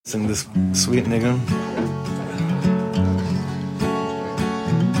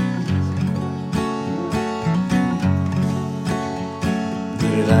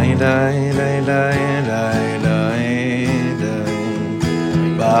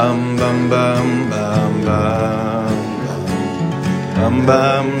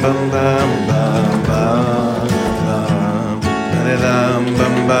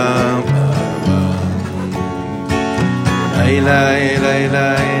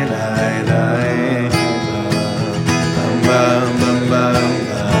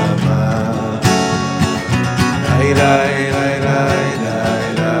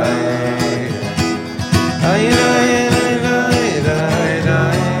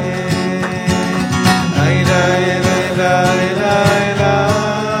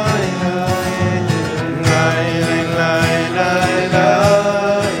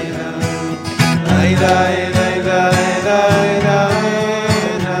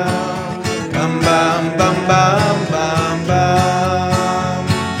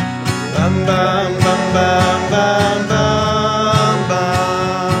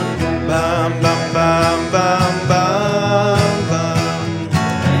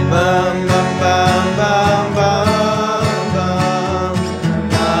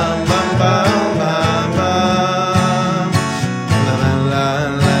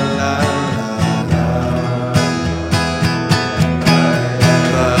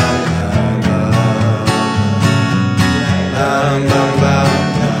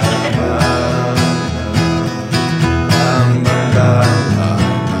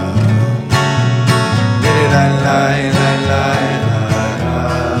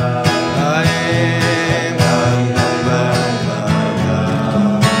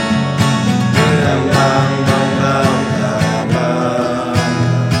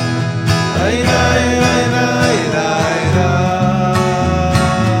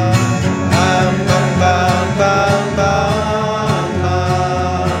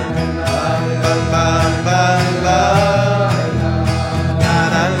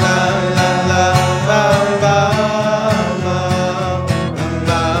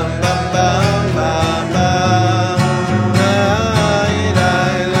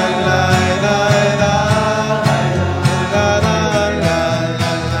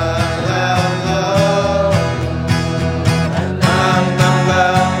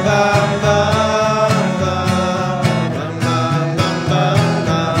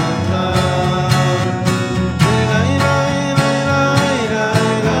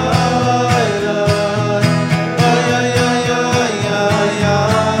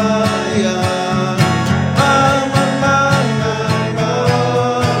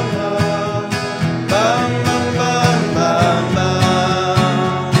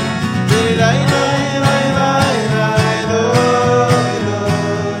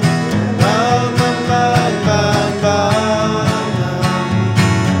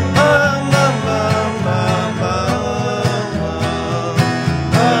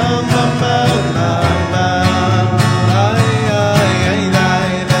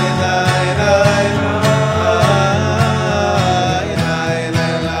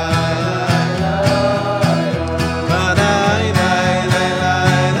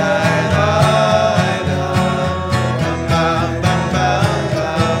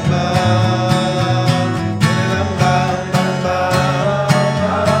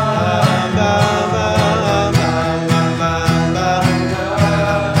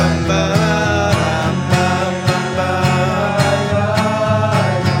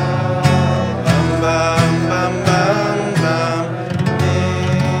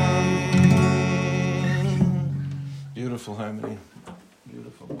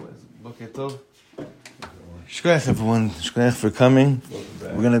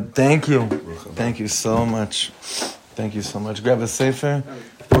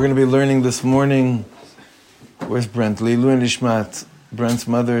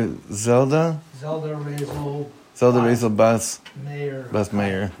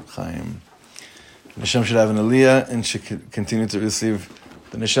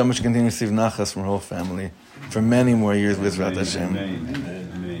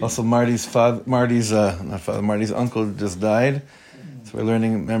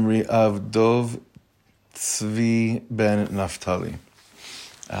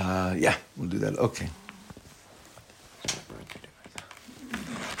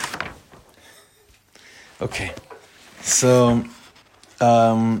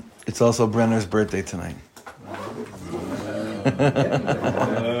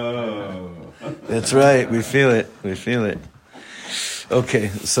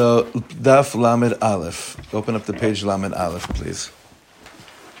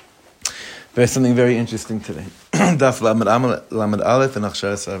There's something very interesting today. Daf Lamed Aleph and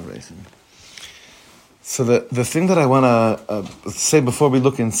Hachsharas Avreichim. So the thing that I want to say before we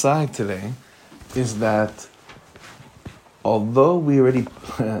look inside today is that although we already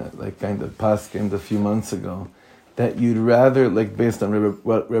kind of paskined a few months ago that you'd rather, based on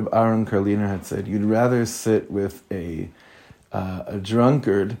what Reb Aaron Karliner had said, you'd rather sit with a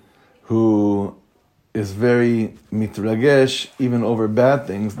drunkard who is very mitragesh, even over bad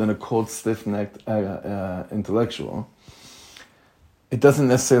things, than a cold, stiff-necked intellectual. It doesn't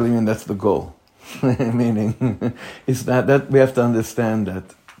necessarily mean that's the goal. Meaning, it's not that we have to understand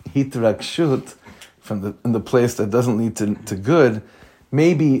that hitrakshut in the place that doesn't lead to good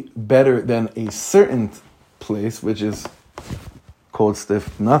may be better than a certain place, which is cold,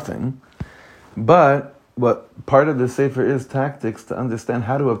 stiff, nothing. But what part of the Sefer is tactics to understand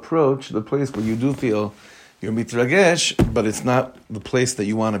how to approach the place where you do feel you're mitragesh, but it's not the place that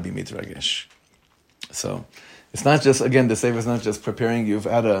you want to be mitragesh. So it's not just, again, the Sefer is not just preparing you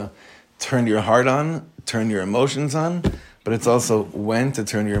how to turn your heart on, turn your emotions on, but it's also when to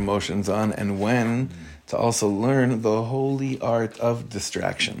turn your emotions on and when to also learn the holy art of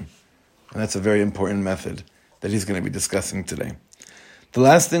distraction. And that's a very important method that he's going to be discussing today. The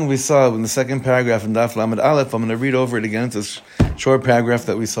last thing we saw in the second paragraph in Daf Lamed Aleph, I'm going to read over it again. It's a short paragraph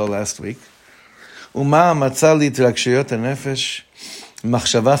that we saw last week. Uma matzah litrakshiyot hanefesh,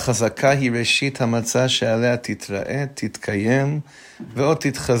 machshava chazaka hi reshit hamatzah she'alea titra'eh, titkayem, ve'od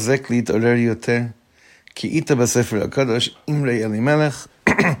titchazek להתעורר יותר. כי איתה בספר הקדוש, אמרי אלימלך,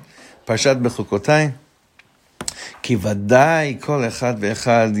 פרשת בחוקותיי, כי ודאי כל אחד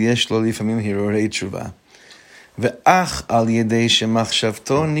ואחד יש לו לפעמים הרהורי תשובה. ואך על ידי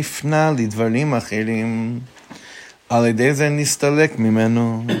שמחשבתו נפנה לדברים אחרים, על ידי זה נסתלק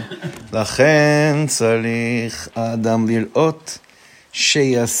ממנו. לכן צריך האדם לראות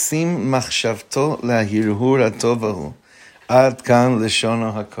שישים מחשבתו להרהור הטוב ההוא. עד כאן לשון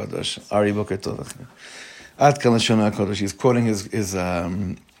הקודש. ארי, בוקר טוב לכם. עד כאן לשון הקודש. He's quoting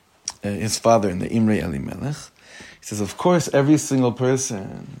his father in the Imrei Elimelech. He says, of course, every single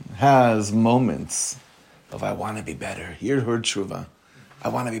person has moments of, I want to be better. Hear her tshuva. I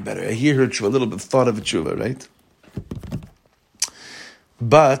want to be better. I hear her tshuva, a little bit thought of a tshuva, right?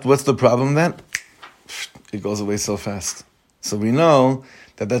 But what's the problem then? It goes away so fast. So we know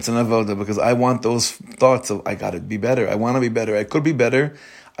that that's an avodah because I want those thoughts of, I got to be better. I want to be better. I could be better.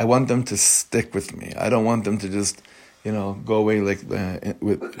 I want them to stick with me. I don't want them to just, go away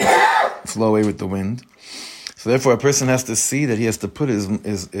flow away with the wind. So therefore, a person has to see that he has to put his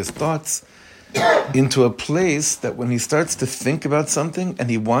thoughts into a place that when he starts to think about something and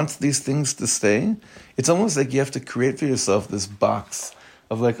he wants these things to stay, it's almost like you have to create for yourself this box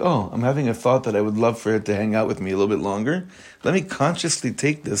of I'm having a thought that I would love for it to hang out with me a little bit longer. Let me consciously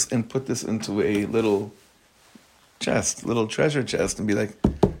take this and put this into a little treasure chest and be like,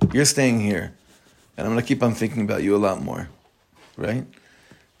 you're staying here. And I'm going to keep on thinking about you a lot more. Right?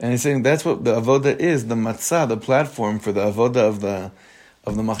 And he's saying that's what the avodah is, the matzah, the platform for the avodah of the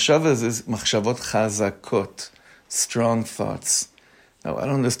machshavas is machshavot chazakot, strong thoughts. Now, I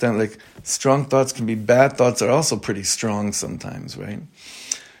don't understand, strong thoughts can be bad thoughts are also pretty strong sometimes, right?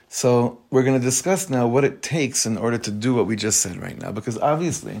 So we're going to discuss now what it takes in order to do what we just said right now. Because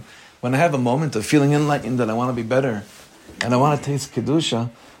obviously, when I have a moment of feeling enlightened that I want to be better, and I want to taste Kedusha,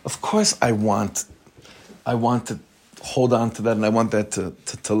 of course I want to hold on to that, and I want that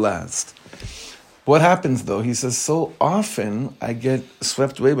to last. What happens, though? He says, so often I get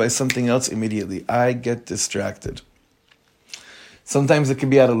swept away by something else immediately. I get distracted. Sometimes it can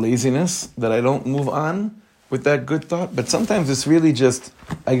be out of laziness that I don't move on with that good thought, but sometimes it's really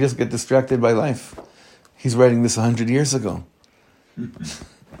I just get distracted by life. He's writing this 100 years ago.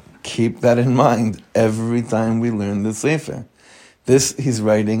 Keep that in mind every time we learn the Sefer. This he's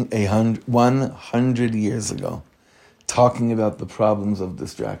writing 100 years ago, talking about the problems of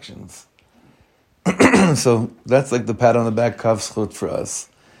distractions. So that's the pat on the back kavschut for us,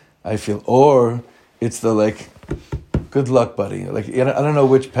 I feel. Or it's the good luck, buddy. I don't know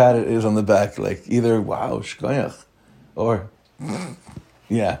which pat it is on the back. Either wow, shkoyach, or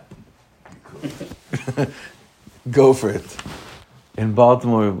yeah, go for it. In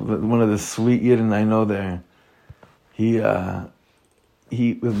Baltimore, one of the sweet Yidden I know there, he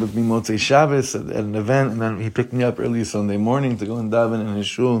was with me Motzei Shabbos at an event, and then he picked me up early Sunday morning to go and daven in his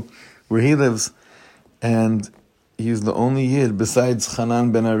shul where he lives. And he's the only Yid besides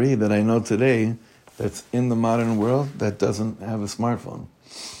Hanan Ben Ari that I know today that's in the modern world that doesn't have a smartphone.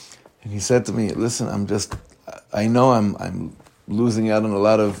 And he said to me, listen, I know I'm losing out on a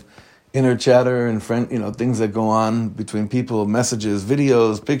lot of inner chatter and things that go on between people, messages,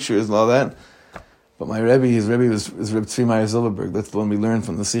 videos, pictures, and all that. But my Rabbi, his Rabbi is Reb Tzvi Meyer Zilberberg. That's the one we learned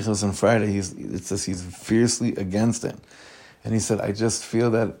from the Sichos on Friday. It says he's fiercely against it. And he said, I just feel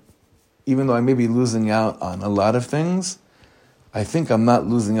that even though I may be losing out on a lot of things, I think I'm not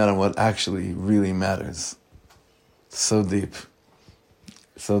losing out on what actually really matters. So deep.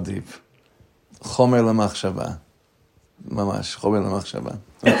 So deep. Chomer lemachshava. Mamash. Chomer lemachshava.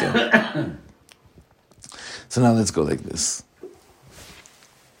 Okay. So now let's go like this.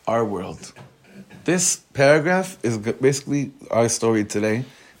 Our world. This paragraph is basically our story today.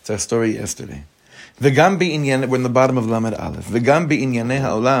 It's our story yesterday. We're in the bottom of Lamed Aleph. וגם בענייני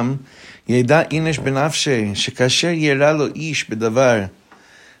העולם ידע איש בנפשי שכאשר יראה לו איש בדבר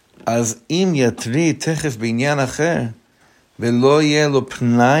אז אם יתריד תכף בעניין אחר ולא יהיה לו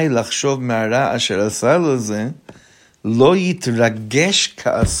פנאי לחשוב מהרע אשר עשה לו זה לא יתרגש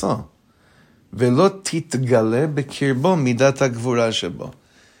כעסו ולא תתגלה בקרבו מידת הגבורה שבו.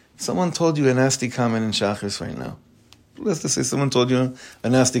 Someone told you a nasty comment in Shachris right now. Let's just say someone told you a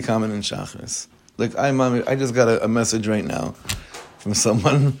nasty comment in Shachris. Like, I just got a message right now from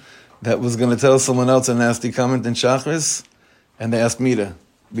someone that was going to tell someone else a nasty comment in Shachris, and they asked me to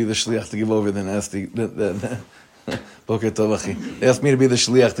be the shliach to give over the nasty... Boker tov, achi. They asked me to be the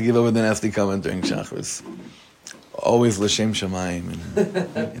shliach to give over the nasty comment during Shachris. Always l'shem shamayim,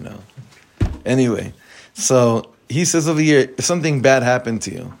 and, Anyway, so he says over here, if something bad happened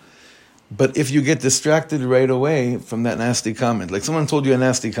to you, but if you get distracted right away from that nasty comment, like someone told you a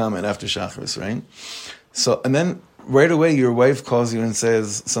nasty comment after Shachris, right? So, and then right away your wife calls you and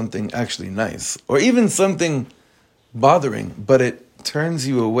says something actually nice, or even something bothering, but it turns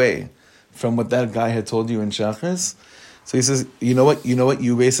you away from what that guy had told you in Shachris. So he says, you know what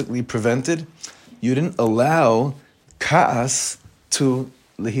you basically prevented? You didn't allow Katz to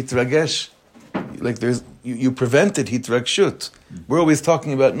lehitragesh. Like you prevented hitragshut. We're always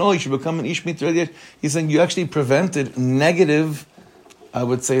talking about, no, you should become an ish mitragesh. He's saying you actually prevented negative, I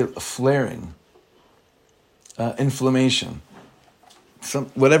would say, flaring, inflammation,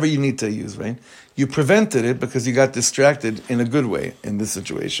 whatever you need to use, right? You prevented it because you got distracted in a good way in this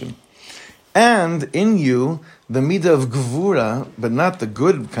situation. And in you, the midah of gvura, but not the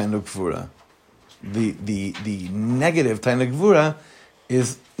good kind of gvura, the negative kind of gvura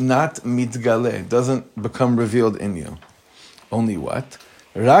is not mitgale, doesn't become revealed in you. Only what?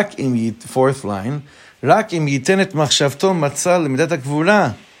 Rak im fourth line, Rak im yitenet machshavto matzah lemidat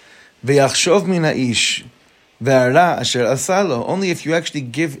hagvura v'yachshov min ha'ish v'hara asher asa lo. Only if you actually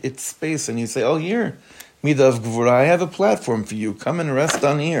give it space and you say, oh, here, midah of gvura, I have a platform for you. Come and rest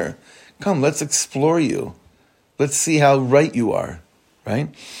on here. Come, let's explore you. Let's see how right you are,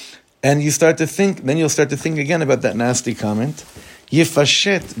 right? And you start to think, then you'll start to think again about that nasty comment.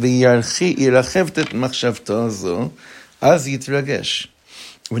 יפשט וירחב את מחשבתו זו, אז יתרגש.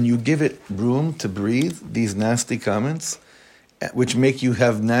 When you give it room to breathe, these nasty comments, which make you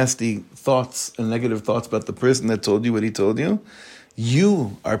have nasty thoughts and negative thoughts about the person that told you what he told you,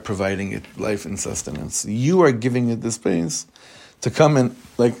 you are providing it life and sustenance. You are giving it the space to come and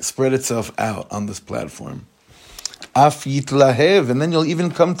spread itself out on this platform. Af yitlahev, and then you'll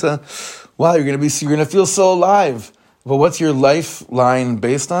even come to, wow, you're going to feel so alive. But what's your lifeline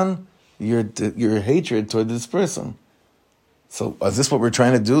based on? Your hatred toward this person. So is this what we're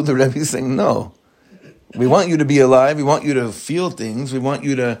trying to do? The Rebbe is saying, no. We want you to be alive. We want you to feel things. We want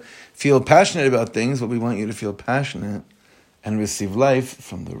you to feel passionate about things, but we want you to feel passionate and receive life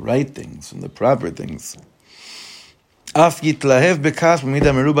from the right things, from the proper things. Af yitlahev bekas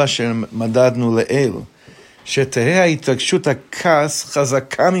b'midah meruba אשר מדדנו לאל, שתהא ההתרגשות הכעס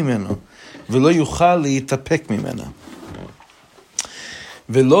חזקה ממנו, ולא יוכל להתאפק ממנה.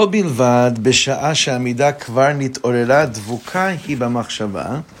 ולא בלבד בשעה שהמידה כבר נתעוררה דבוקה היא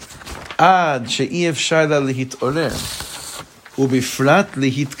במחשבה, עד שאי אפשר לה להתעורר, ובפרט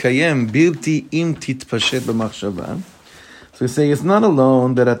להתקיים בלתי אם תתפשט במחשבה. So you say it's not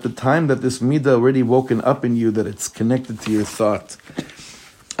alone that at the time that this midah already woken up in you, that it's connected to your thought.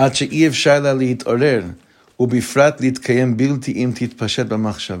 עד שאי אפשר לה להתעורר, ובפרט להתקיים בלתי אם תתפשט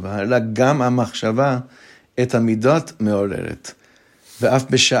במחשבה, אלא גם המחשבה את המידות מעוררת. ואף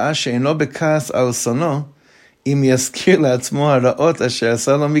בשעה שאינו בכעס על שונאו, אם יזכיר לעצמו הרעות אשר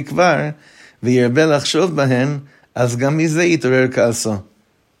עשה לו מכבר, וירבה לחשוב בהן, אז גם מזה יתעורר כעסו.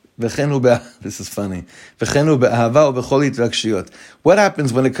 וכן הוא this is funny. וכן הוא באהבה ובכל התרגשויות. What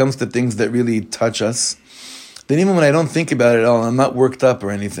happens when it comes to things that really touch us? Then even when I don't think about it at all, I'm not worked up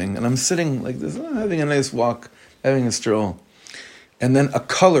or anything, and I'm sitting like this, having a nice walk, having a stroll, and then a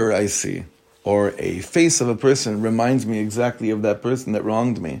color I see, or a face of a person reminds me exactly of that person that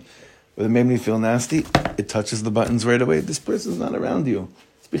wronged me. or that made me feel nasty, it touches the buttons right away. This person's not around you.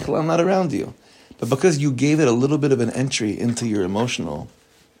 It's bichlal not around you. But because you gave it a little bit of an entry into your emotional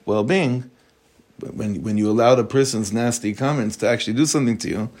well-being, when you allowed a person's nasty comments to actually do something to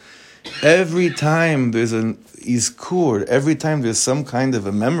you, every time there's an izkur, every time there's some kind of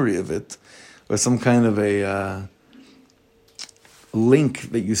a memory of it, or some kind of a link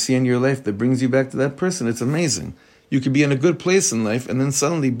that you see in your life that brings you back to that person, it's amazing. You could be in a good place in life, and then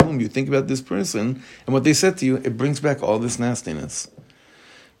suddenly, boom, you think about this person, and what they said to you, it brings back all this nastiness.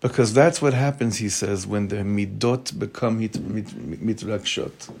 Because that's what happens, he says, when the midot become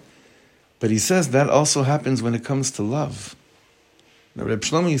mitrakshot. But he says that also happens when it comes to love. Now, Rabbi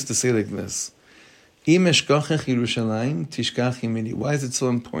Shlomo used to say like this, Im eshkachech Yerushalayim, tishkach yemini. Why is it so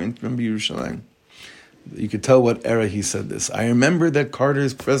important to remember Yerushalayim? You could tell what era he said this. I remember that Carter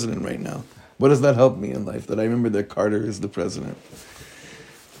is president right now. What does that help me in life, that I remember that Carter is the president?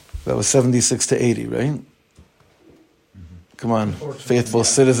 That was 76 to 80, right? Come on, faithful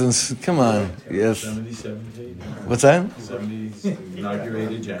citizens. Come on, yes. 70, 70. What's that? 70s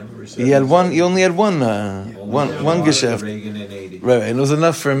inaugurated January 7th. He only had one geschäft. Reagan in 80. Right, and it was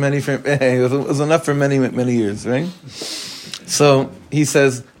enough for many. It was enough for many years, right? So he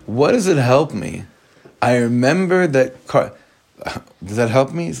says, "What does it help me? I remember that. Does that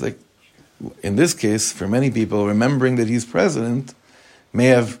help me?" He's like, in this case, for many people, remembering that he's president may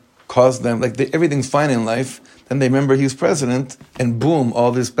have caused them everything's fine in life. Then they remember he's president, and boom,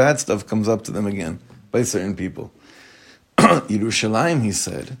 all this bad stuff comes up to them again by certain people. Yerushalayim,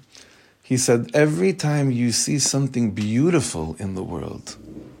 he said, every time you see something beautiful in the world,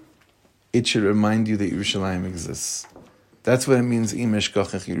 it should remind you that Yerushalayim exists. That's what it means, Im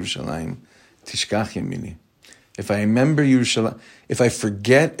eshkachech Yerushalayim, tishkach yemini. If I remember Yerushalayim, if I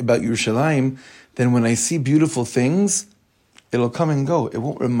forget about Yerushalayim, then when I see beautiful things, it'll come and go. It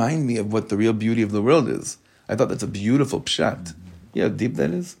won't remind me of what the real beauty of the world is. I thought that's a beautiful pshat. Yeah, how deep that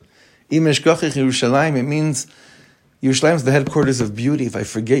is. Im eshkachech Yerushalayim, it means Yerushalayim is the headquarters of beauty. If I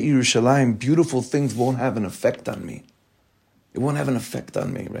forget Yerushalayim, beautiful things won't have an effect on me. It won't have an effect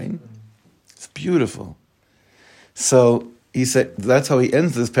on me, right? It's beautiful. So he said, that's how he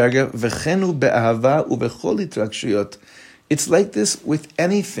ends this paragraph. V'chenu be'ahava u'bechol hitrakshuyot. It's like this with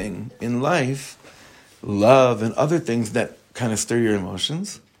anything in life, love and other things that kind of stir your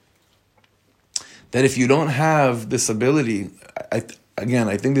emotions. That if you don't have this ability, I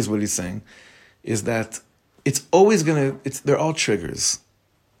think this is what he's saying, is that it's always they're all triggers.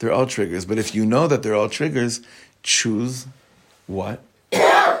 They're all triggers. But if you know that they're all triggers, choose what?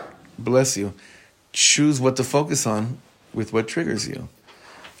 Bless you. Choose what to focus on with what triggers you.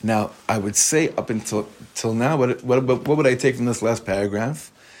 Now, I would say up until now, what would I take from this last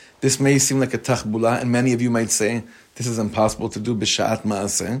paragraph? This may seem like a tachbula, and many of you might say, this is impossible to do b'sha'at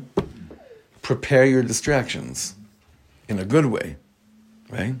ma'aseh. Prepare your distractions in a good way,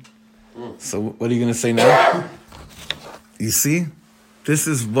 right? So what are you going to say now? You see, this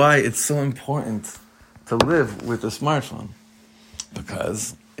is why it's so important to live with a smartphone,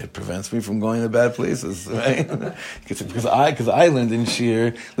 because it prevents me from going to bad places, right? because I learned in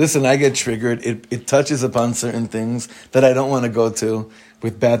Shir, listen, I get triggered. It touches upon certain things that I don't want to go to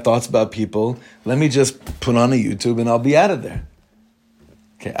with bad thoughts about people. Let me just put on a YouTube and I'll be out of there.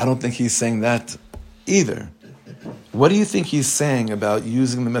 Okay, I don't think he's saying that either. What do you think he's saying about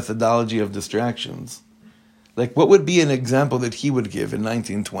using the methodology of distractions? Like, what would be an example that he would give in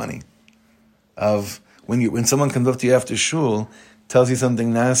 1920 of when someone comes up to you after shul, tells you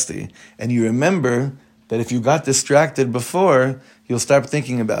something nasty, and you remember that if you got distracted before, you'll start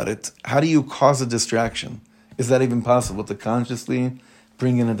thinking about it. How do you cause a distraction? Is that even possible to consciously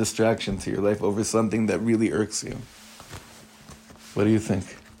bring in a distraction to your life over something that really irks you? What do you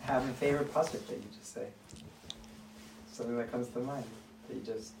think? Have a favorite pasuk that you just say. Something that comes to mind. That you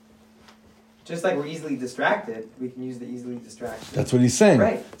just like we're easily distracted, we can use the easily distraction. That's what he's saying.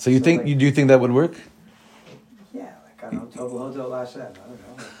 Right. So do you think that would work? Yeah, like I don't know, Tobu Hodo Lashem.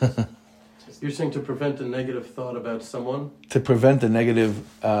 I don't know. You're saying to prevent a negative thought about someone? To prevent a negative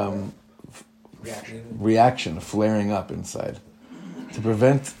reaction flaring up inside. To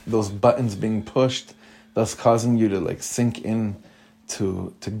prevent those buttons being pushed, thus causing you to sink in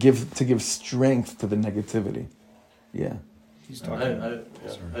to give strength to the negativity. Yeah.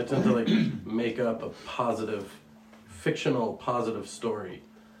 I tend to make up a fictional positive story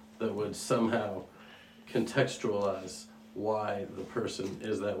that would somehow contextualize why the person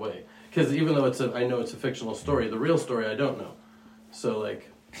is that way. Because even though I know it's a fictional story, the real story I don't know. So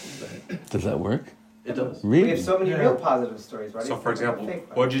does that work? It does. Really? We have so many real positive stories, right? So, for example,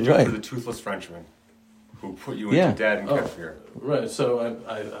 what did you do for the toothless Frenchman? who put you into dad and kefir. Right, so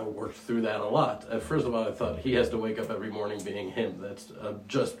I worked through that a lot. First of all, I thought he has to wake up every morning being him. That's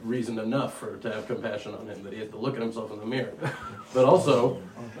just reason enough to have compassion on him, that he has to look at himself in the mirror. But also,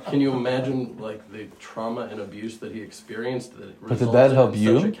 can you imagine like the trauma and abuse that he experienced that But did that help in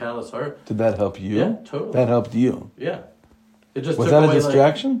you? such a callous heart? Did that help you? Yeah, totally. That helped you. Yeah. It just Was took that a away,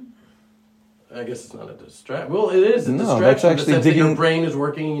 distraction? I guess it's not a distraction. Well, it is a No, distraction. that's in the actually sense that your digging- brain is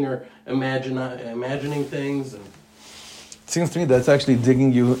working and you're imagining things. And It seems to me that's actually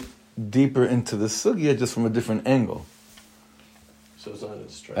digging you deeper into the sugya just from a different angle. so it's not a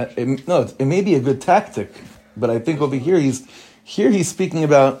distraction. It may be a good tactic, but I think over here he's speaking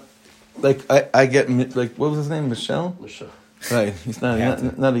about, like, I get, like, what was his name, Michelle? Michelle. Right, he's not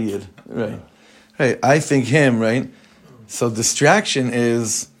a yid. Right. I think him, right? So distraction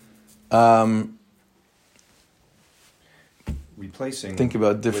is Replacing think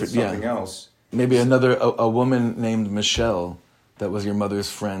about different, with something else. Maybe a woman named Michelle that was your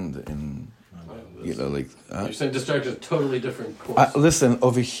mother's friend in, like. You're saying distraction is a totally different course. Listen,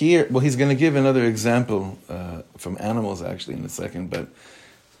 over here, well, he's going to give another example from animals actually in a second, but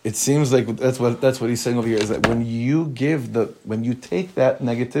it seems like that's what he's saying over here is that when you take that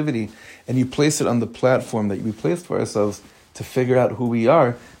negativity and you place it on the platform that we placed for ourselves to figure out who we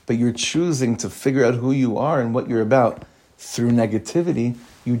are, but you're choosing to figure out who you are and what you're about through negativity,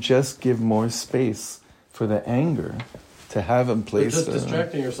 you just give more space for the anger to have in place. But just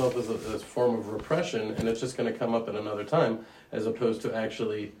distracting yourself is a form of repression, and it's just going to come up at another time, as opposed to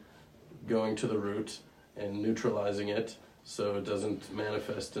actually going to the root and neutralizing it so it doesn't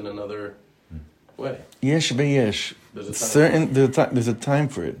manifest in another way. Yesh beyesh. There's There's a time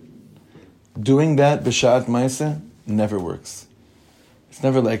for it. Doing that b'shat ma'aseh never works. It's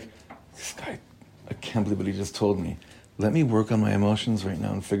never like, this guy, I can't believe what he just told me. Let me work on my emotions right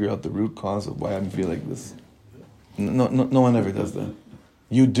now and figure out the root cause of why I feel like this. No one ever does that.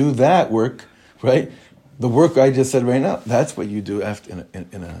 You do that work, right? The work I just said right now, that's what you do after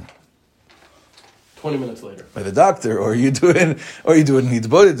in a 20 minutes later. by the doctor, or you do it in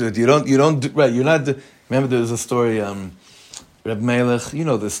Hitzbodedut do it. You don't do, right. You're not. Remember, there was a story. Reb Melech, you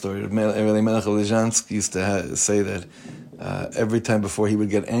know this story. Reb Melech Lezhansk used to say that every time before he would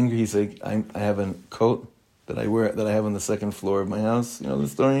get angry, he'd say, "I have a coat that I wear that I have on the second floor of my house." You know the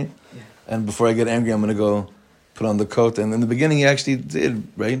story. Yeah. And before I get angry, I'm going to go put on the coat. And in the beginning, he actually did,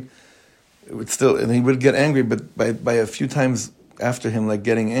 right? It would still, and he would get angry, but by a few times after him, like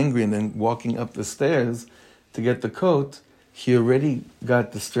getting angry and then walking up the stairs to get the coat, he already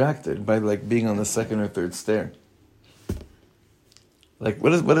got distracted by like being on the second or third stair. Like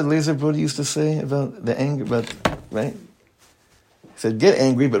what did Laser Brody used to say about the anger? About right? He said, "Get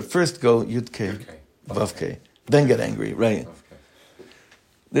angry, but first go Yud K, Vav K, then get angry." Right?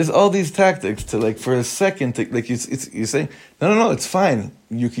 There's all these tactics to like for a second to like you're saying no, it's fine.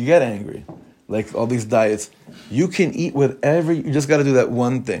 You can get angry. Like all these diets, you can eat whatever. You just got to do that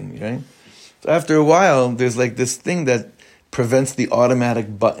one thing, right? So after a while, there's like this thing that prevents the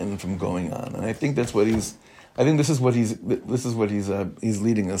automatic button from going on, and I think that's what he's. I think this is what he's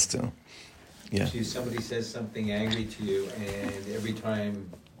leading us to. Yeah. So somebody says something angry to you, and every time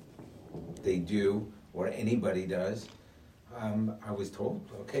they do, or anybody does, I was told,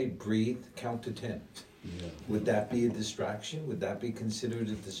 okay, breathe, count to 10. Yeah. Would that be a distraction? Would that be considered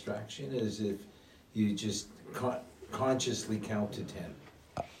a distraction? As if you just consciously count to 10?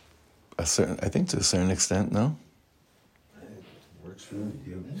 I think to a certain extent, no. It works for me.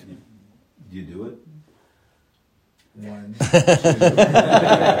 You do it? 1,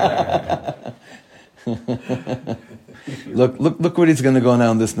 2. Look where he's going to go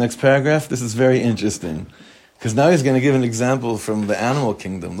now in this next paragraph. This is very interesting. Because now he's going to give an example from the animal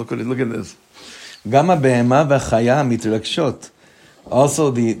kingdom. Look at this. Gama behema v'chaya mitrakshot. Also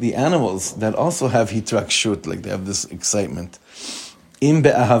the animals that also have hitrakshut, like they have this excitement. Im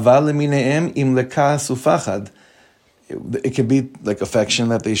be'ahava lemineim im lekas ufachad. It could be like affection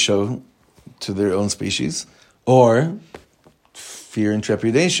that they show to their own species, or fear and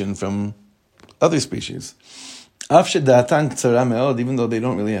trepidation from other species. Af shedatan ktsara meod, even though they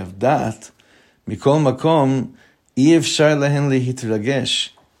don't really have dat, mikol makom אי אפשר להן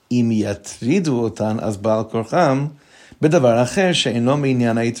להתרגש אם יטרידו אותן אז בעל כורחם בדבר אחר שאינו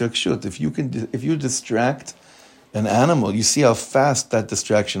מעניין ההתרגשות. If you distract an animal, you see how fast that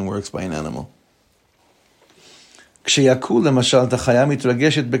distraction works by an animal. כשיכו למשל את החיה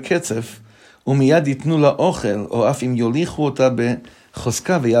מתרגשת בקצף ומיד ייתנו לה אוכל, או אף אם יוליכו אותה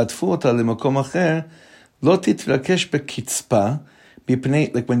בחוזקה ויעטפו אותה למקום אחר, לא תתרגש בקצפה מפני,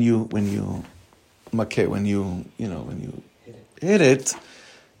 like when you hit it,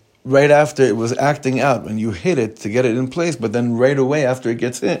 right after it was acting out, when you hit it to get it in place, but then right away after it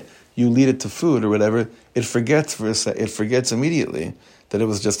gets hit, you lead it to food or whatever, it forgets it forgets immediately that it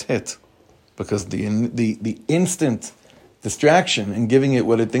was just hit. Because the instant distraction and giving it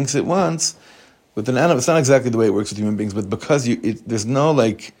what it thinks it wants, with an animal, it's not exactly the way it works with human beings, but because there's no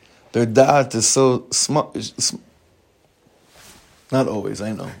like, their da'at is so small, not always,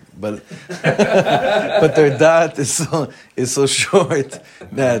 I know, but but their da'at is so short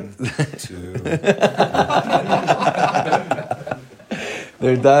that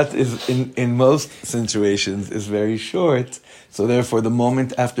their da'at is in most situations is very short. So therefore, the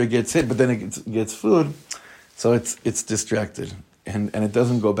moment after it gets hit, but then it gets food, so it's distracted, and it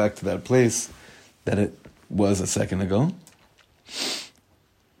doesn't go back to that place that it was a second ago.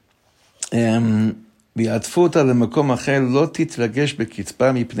 ויעטפו למקום אחר לא תתרגש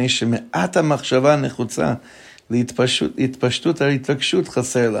בקצפה מפני שמעט המחשבה נחוצה להתפשטות ההתרגשות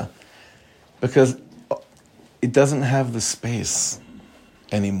חסר לה. Because it doesn't have the space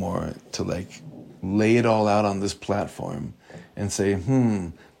anymore to like lay it all out on this platform and say,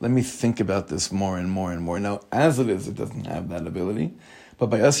 let me think about this more and more and more. Now, as it is, it doesn't have that ability. But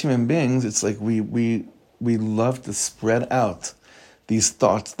by us human beings, it's like we love to spread out these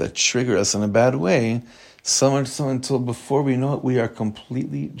thoughts that trigger us in a bad way, so much so until before we know it, we are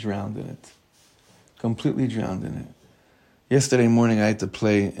completely drowned in it. Completely drowned in it. Yesterday morning, I had to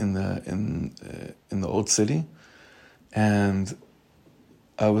play in the old city, and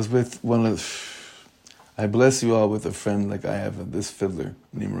I was with I bless you all with a friend like I have, this fiddler,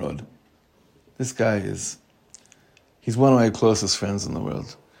 Nimrod. This guy he's one of my closest friends in the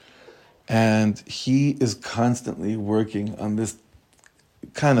world. And he is constantly working on this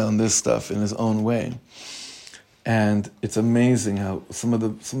stuff in his own way. And it's amazing how some of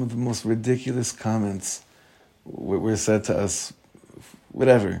the most ridiculous comments were said to us,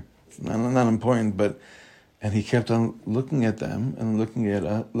 whatever, it's not important, and he kept on looking at them and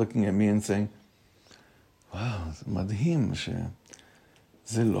looking at me and saying, wow, madhim,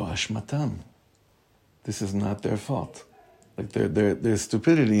 ze lo ashmatam. This is not their fault. Like their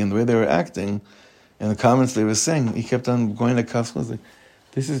stupidity and the way they were acting and the comments they were saying, he kept on going to Katz, like,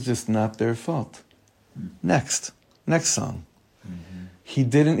 this is just not their fault. Next song. Mm-hmm. He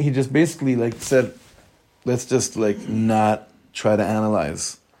just basically like said, let's just like not try to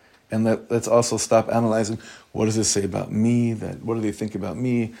analyze. And let's also stop analyzing, what does this say about me? What do they think about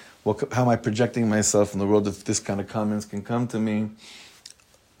me? How am I projecting myself in the world if this kind of comments can come to me?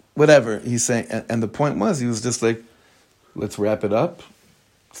 Whatever he's saying. And the point was, he was just like, let's wrap it up.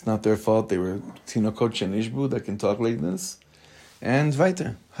 It's not their fault. They were tinokot shenishbu that can talk like this. And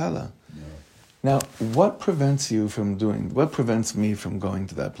weiter, hala. Yeah. Now, what prevents me from going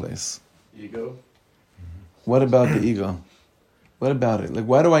to that place? Ego. What about the ego? What about it? Like,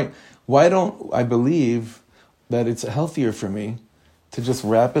 why don't I believe that it's healthier for me to just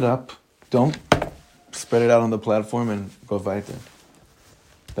wrap it up, don't spread it out on the platform and go weiter?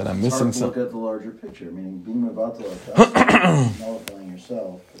 That I'm missing something. Look at the larger picture. Meaning, being avodat, nullifying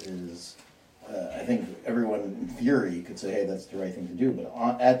yourself is, I think everyone in theory could say, hey, that's the right thing to do.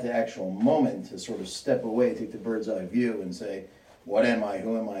 But at the actual moment, to sort of step away, take the bird's eye view and say, what am I?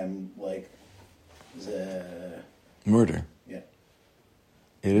 Who am I? I'm like, murder. Yeah.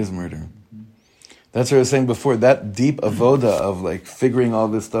 It is murder. Mm-hmm. That's what I was saying before. That deep avoda of like figuring all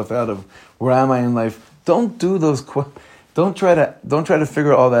this stuff out of where am I in life. Don't do those. Don't try to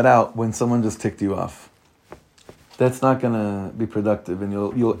figure all that out when someone just ticked you off. That's not going to be productive, and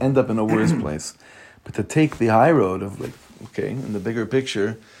you'll end up in a worse place. But to take the high road of like, okay, in the bigger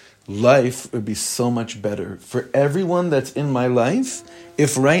picture, life would be so much better for everyone that's in my life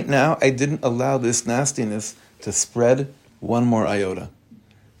if right now I didn't allow this nastiness to spread one more iota.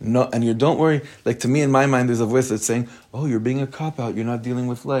 No, and you don't worry. Like, to me, in my mind, there's a voice that's saying, "Oh, you're being a cop-out. You're not dealing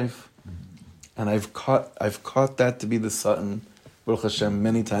with life." And I've caught that to be the Satan, Baruch Hashem,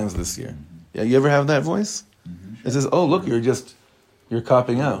 many times this year. Yeah, you ever have that voice? Mm-hmm. It says, "Oh, look, you're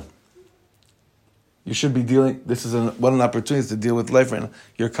copping out. You should be dealing. This is what an opportunity to deal with life right now.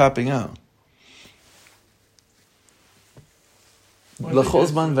 You're copping out." Well,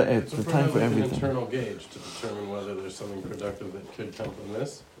 it's the time for everything. An internal gauge to determine whether there's something productive that could come from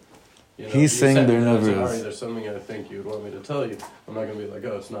this. You know, he's saying there never is. There's something I think you'd want me to tell you. I'm not going to be like,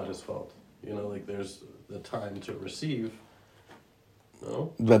 oh, it's not his fault. You know, like there's the time to receive.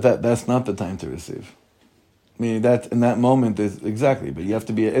 No? But that's not the time to receive. I mean, that in that moment is exactly, but you have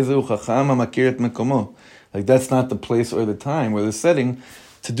to be Ezu Chacham HaMakir et Mekomo. Like, that's not the place or the time or the setting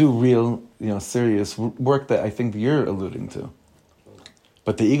to do real, serious work that I think you're alluding to.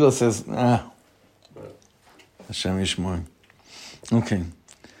 But the ego says, Hashem Yishmor. Okay.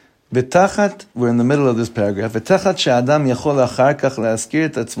 ותחת, we're in the middle of this paragraph, ותחת שהאדם יכול אחר כך להזכיר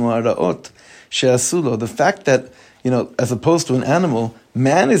את עצמו הרעות שעשו לו. The fact that, as opposed to an animal,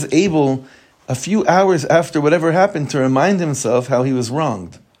 man is able, a few hours after whatever happened, to remind himself how he was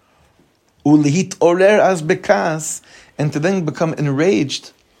wronged. ולהתעורר אז בכעס, and to then become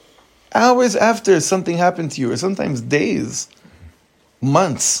enraged hours after something happened to you, or sometimes days,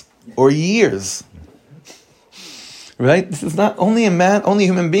 months, or years. Right? This is not only a man, only a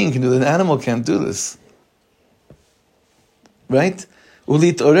human being can do this. An animal can't do this. Right?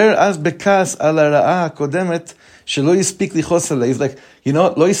 ולהתעורר אז בכעס על הרעה הקודמת שלא הספיק לכעוס עליה. He's like,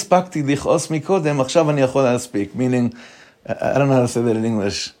 לא הספקתי לכעוס מקודם, עכשיו אני יכול להספיק. Meaning, I don't know how to say that in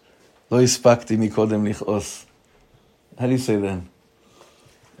English. לא הספקתי מקודם לכעוס. How do you say that?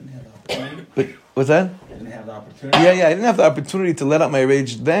 But, what's that? Didn't have the opportunity. Yeah, I didn't have the opportunity to let out my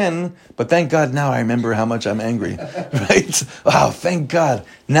rage then, but thank God now I remember how much I'm angry. Right? Wow, thank God.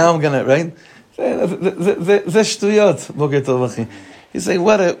 Now I'm gonna, right? זה שטויות. בוקר טוב, אחי. He's like,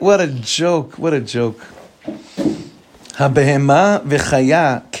 what a joke, what a joke. הבהמה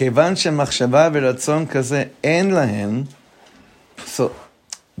וחיה, כיוון שמחשבה ורצון כזה אין להן, so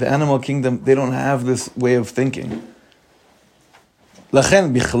the animal kingdom, they don't have this way of thinking.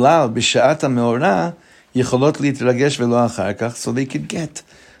 לכן בכלל, בשעת המאורע, יכולות להתרגש ולא אחר כך, so they could get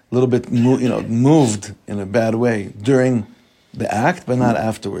a little bit moved in a bad way during the act, but not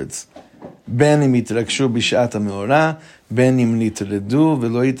afterwards. בין אם יתרגשו בשעת המאורע, בין אם נטרדו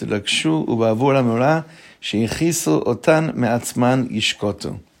ולא יתרגשו, ובעבור המאורע, שיחיסו אותן מעצמן ישקוטו.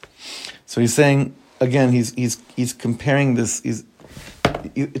 So he's saying, again, he's comparing this,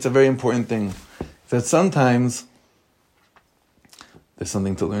 it's a very important thing, that sometimes there's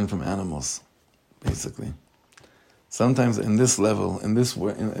something to learn from animals, basically. Sometimes in this level, in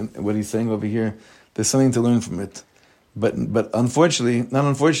what he's saying over here, there's something to learn from it. But unfortunately, not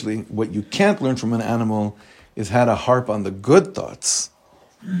unfortunately, what you can't learn from an animal is how to harp on the good thoughts.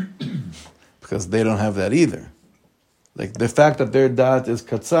 Because they don't have that either. Like the fact that their da'at is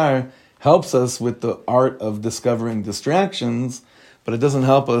katzar helps us with the art of discovering distractions, but it doesn't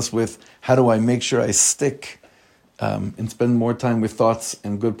help us with how do I make sure I stick and spend more time with thoughts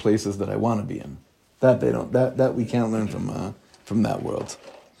and good places that I want to be in. That they don't. That we can't learn from that world.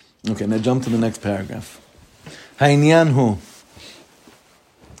 Okay, now jump to the next paragraph. העניין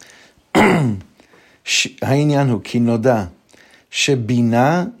הוא כי נודע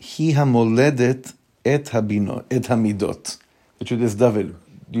שבינה היא המולדת את המידות. The truth is, David,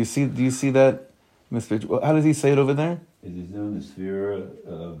 do you see that, Mr. How does he say it over there? It is known as Sphira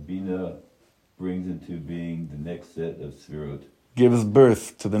of Bina brings into being the next set of Sphirot. Gives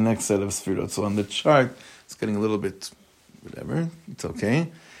birth to the next set of Sphirot. So on the chart, it's getting a little bit, whatever, it's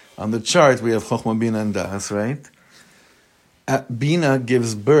okay. On the chart, we have Chokhmah, Bina, and Das, right? Bina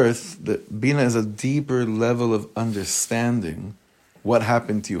gives birth. Bina is a deeper level of understanding what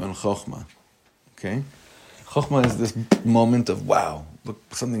happened to you in Chokhmah. Okay? Chokhmah is this moment of, wow, look,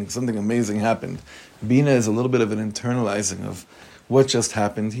 something amazing happened. Bina is a little bit of an internalizing of what just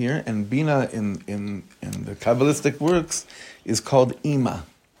happened here. And Bina in the Kabbalistic works is called Ima.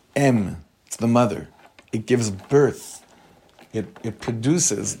 It's the mother. It gives birth. It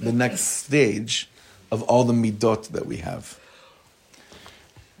produces the next stage of all the midot that we have.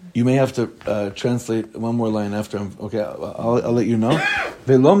 You may have to translate one more line after. I'll let you know.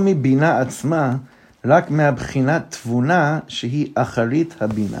 ולא מבינה עצמה, רק מהבחינת תבונה שהיא אחרית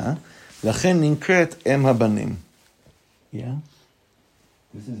הבינה, לכן נקראת אם הבנים. Yeah?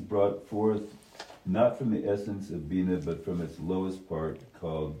 This is brought forth not from the essence of Bina, but from its lowest part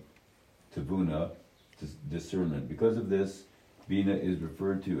called Tavuna, discernment. Because of this, Bina is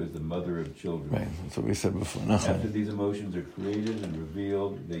referred to as the mother of children. Right, that's what we said before. After these emotions are created and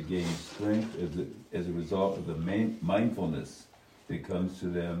revealed, they gain strength as a result of the mindfulness that comes to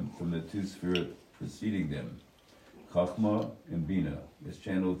them from the two spheres preceding them. Chachma and Bina is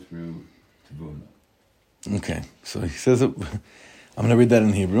channeled through Tavuna. Okay, so he says it. I'm going to read that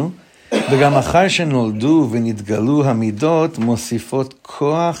in Hebrew. וגם אחר שנולדו ונתגלו המידות מוסיפות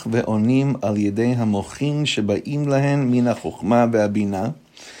כוח ועונים על ידי המוחים שבאים להן מן החוכמה והבינה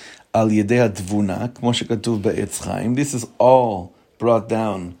על ידי התבונה, כמו שכתוב בעץ חיים. This is all brought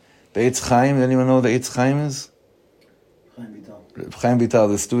down. בעץ חיים, does anyone know what the עץ חיים is? Chaim Vital,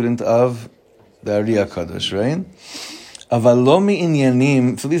 the student of the Ari HaKadosh, right? אבל לא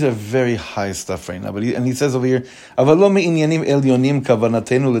מעניינים, so these are very high stuff right now, and he says over here, אבל לא מעניינים עליונים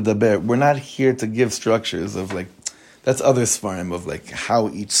כוונתנו לדבר. We're not here to give structures of like, that's other svarim of like how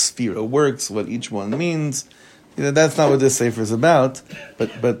each sphere works, what each one means. That's not what this sefer is about,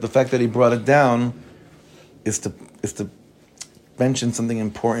 but the fact that he brought it down is to mention something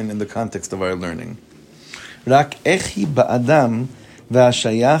important in the context of our learning. רק איך באדם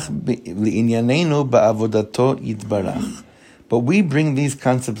והשייך לענייננו בעבודתו יתברך. But we bring these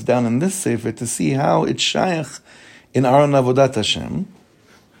concepts down in this sefer to see how it's shaykh in our own avodat Hashem.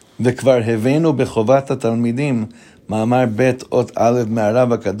 וכבר הבאנו בחובת התלמידים מאמר בית אות א'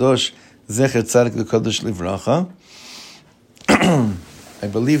 מהרב הקדוש זכר צדיק וקודש לברכה. I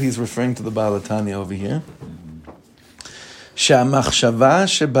believe he's referring to the Baal HaTanya over here. שהמחשבה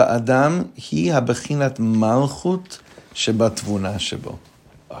שבאדם היא הבחינת מלכות שבתבונה שבו.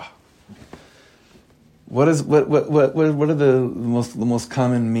 What are the most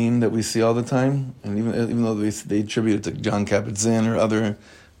common meme that we see all the time? And even though they attribute it to John Kabat-Zinn or other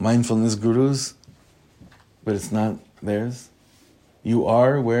mindfulness gurus, but it's not theirs. You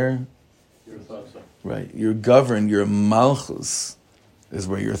are where? Your thoughts are. Right. You're governed, your malchus is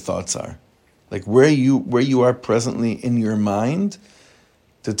where your thoughts are. Like where you are presently in your mind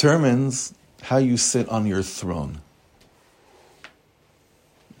determines how you sit on your throne.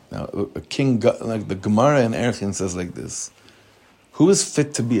 Now, a king, like the Gemara in Erchin says like this: who is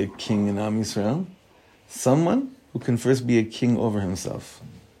fit to be a king in Am Yisrael? Someone who can first be a king over himself.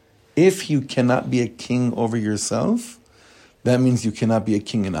 If you cannot be a king over yourself, that means you cannot be a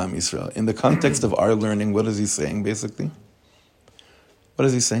king in Am Yisrael. In the context of our learning, what is he saying basically? What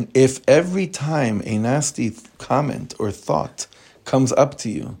is he saying? If every time a nasty comment or thought comes up to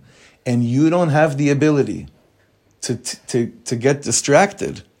you, and you don't have the ability to get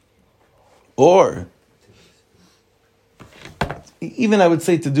distracted, or even I would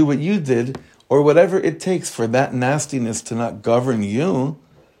say to do what you did, or whatever it takes for that nastiness to not govern you,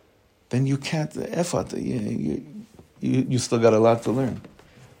 then you can't, you still got a lot to learn.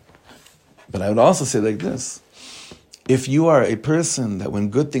 But I would also say like this: if you are a person that when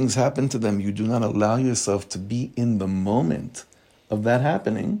good things happen to them, you do not allow yourself to be in the moment of that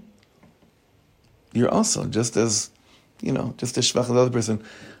happening, you're also just as shvach as the other person.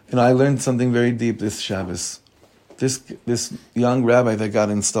 I learned something very deep this Shabbos. This young rabbi that got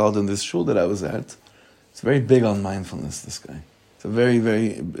installed in this shul that I was at, it's very big on mindfulness, this guy. It's a very,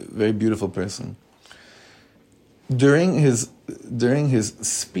 very, very beautiful person. During his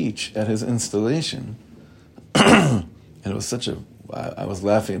speech at his installation, and it was I was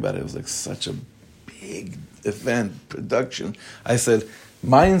laughing about it. It was like such a big event, production. I said,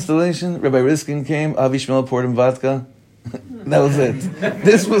 my installation, Rabbi Riskin came, Avi Shmuel poured him vodka. That was it.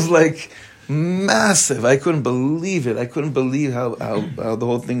 This was like massive. I couldn't believe it. I couldn't believe how the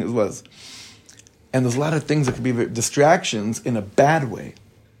whole thing was. And there's a lot of things that could be distractions in a bad way.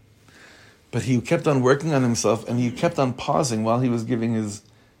 But he kept on working on himself, and he kept on pausing while he was giving his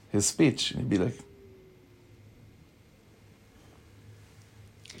speech. And he'd be like,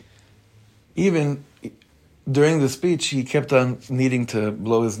 even during the speech, he kept on needing to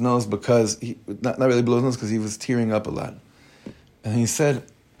blow his nose because not really blow his nose because he was tearing up a lot. And he said,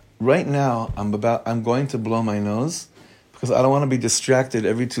 "Right now, I'm going to blow my nose because I don't want to be distracted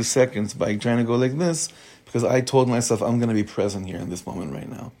every 2 seconds by trying to go like this because I told myself I'm going to be present here in this moment right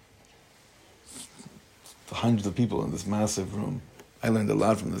now." Hundreds of people in this massive room. I learned a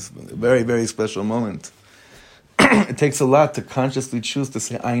lot from this very, very special moment. It takes a lot to consciously choose to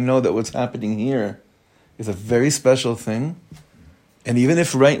say, I know that what's happening here is a very special thing. And even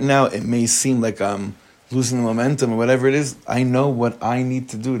if right now it may seem like I'm losing the momentum or whatever it is, I know what I need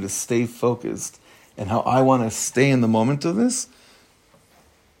to do to stay focused and how I want to stay in the moment of this.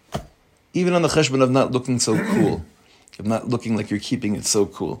 Even on the cheshbon of not looking so cool, of not looking like you're keeping it so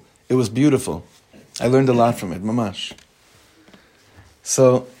cool. It was beautiful. I learned a lot from it, mamash.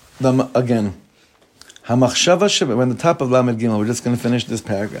 So, again, hamachshava sheba, we're on the top of Lamed Gimel, we're just going to finish this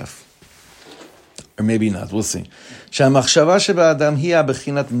paragraph. Or maybe not, we'll see. שהמחשבה שבאדם היא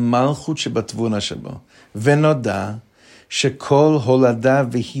הבחינת מלכות שבתבונה שבו, ונודע שכל הולדה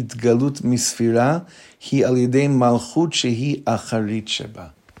והתגלות מספירה היא על ידי מלכות שהיא אחרית שבה.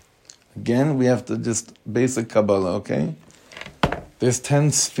 Again, we have to just basic Kabbalah, okay? There's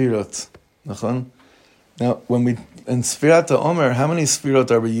 10 sfirot, nachon? Now, when we, in Sfirat HaOmer, how many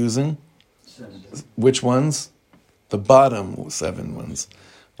sfirot are we using? 7. Which ones? The bottom 7 ones.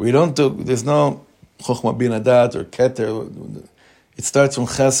 We don't do, there's no Chochmah Bin Adat or Keter. It starts from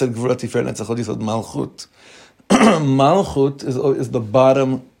Chesed, Gvura, Tiferet, Netzachot, Yisod, Malchut. Malchut is the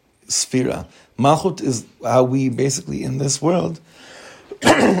bottom sphira. Malchut is how we basically, in this world,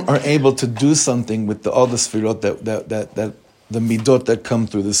 are able to do something with all the sfirot, that the midot that come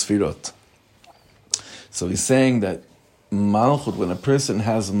through the sfirot. So he's saying that malchut, when a person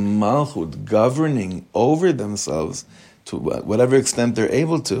has malchut governing over themselves to whatever extent they're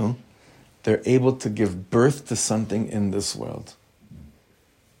able to give birth to something in this world.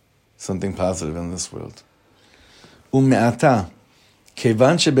 something positive in this world. ומעתה,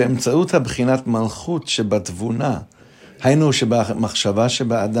 כיוון שבאמצעות הבחינת מלכות שבתבונה, היינו שבמחשבה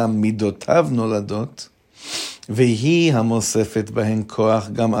שבאדם מידותיו נולדות, והיא המוספת בהן כוח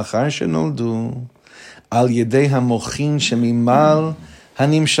גם אחר שנולדו, על ידי המוחין שממעל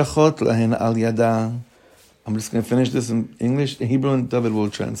הנמשכות להן על ידה. I'm just going to finish this in English, in Hebrew, and David will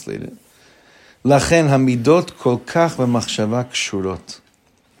translate it. לכן המידות כל כך במחשבה קשורות.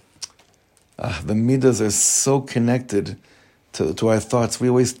 The midas are so connected to our thoughts. We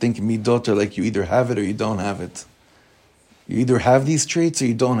always think midot are like you either have it or you don't have it. You either have these traits or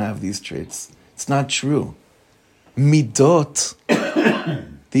you don't have these traits. It's not true. Midot,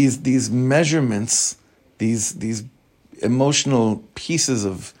 these measurements, these emotional pieces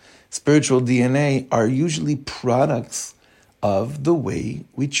of spiritual DNA are usually products of the way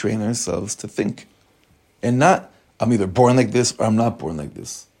we train ourselves to think. And not, I'm either born like this or I'm not born like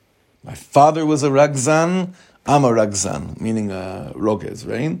this. My father was a ragzan, I'm a ragzan, meaning a rogez,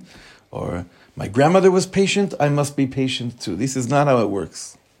 right? Or my grandmother was patient, I must be patient too. This is not how it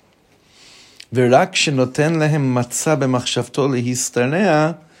works. ורק שנותן להם מצא במחשבתו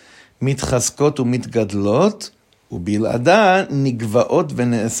להסתרע, מתחזקות ומתגדלות, ובלעדה נגבעות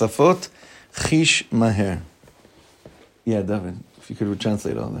ונאספות חיש מהר. Yeah, David, if you could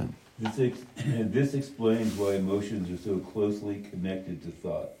translate all that. This explains why emotions are so closely connected to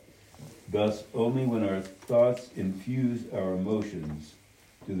thought. Thus, only when our thoughts infuse our emotions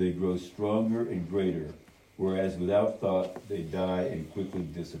do they grow stronger and greater, whereas without thought, they die and quickly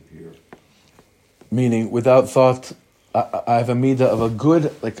disappear. Meaning, without thought, I have a midah of a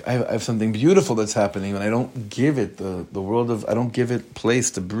good, like I have something beautiful that's happening, and I don't give it the world of, I don't give it place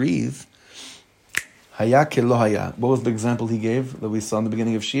to breathe. Haya ke lo haya. What was the example he gave that we saw in the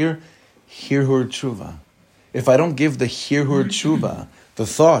beginning of Shir? Hirhur tshuva. If I don't give the hirhur tshuva, the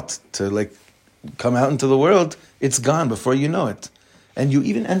thought to like come out into the world, it's gone before you know it. And you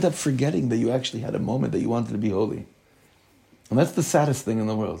even end up forgetting that you actually had a moment that you wanted to be holy. And that's the saddest thing in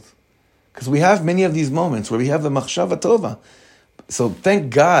the world. Because we have many of these moments where we have the machshava tova. So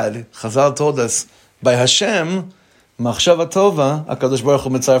thank God, Chazal told us, by Hashem, machshava tova, HaKadosh Baruch Hu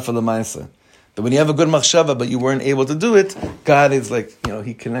mitzarfa l'maaseh. That when you have a good machshava, but you weren't able to do it, God is like,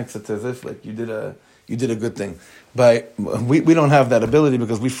 He connects it as if like you did a good thing. But we don't have that ability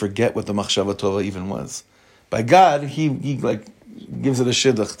because we forget what the machshava tova even was. By God, He like gives it a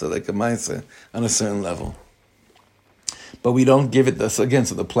shidduch to like a maaseh on a certain level. But we don't give it this again.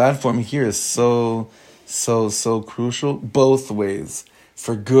 So the platform here is so crucial, both ways,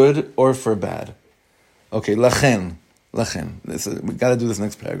 for good or for bad. Okay, lachen. We got to do this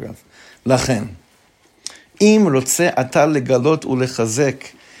next paragraph. לכן, אם רוצה אתה לגלות ולחזק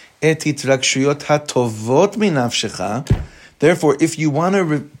את התרגשויות הטובות מנפשך, therefore, if you want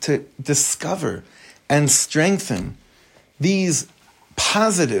to discover and strengthen these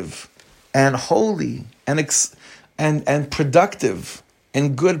positive and holy and productive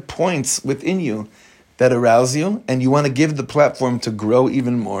and good points within you that arouse you, and you want to give the platform to grow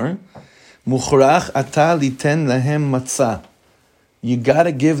even more, מוכרח אתה ליתן להם מצא. You got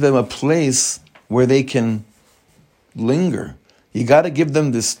to give them a place where they can linger. You got to give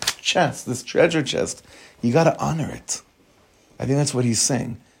them this chest, this treasure chest. You got to honor it. I think that's what he's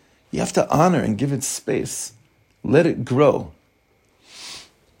saying. You have to honor and give it space. Let it grow.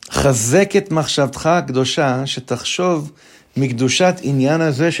 חזק את מחשבתך הקדושה שתחשוב מקדושת עניין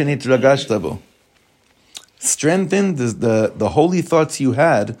הזה שנתרגשת בו. Strengthen the holy thoughts you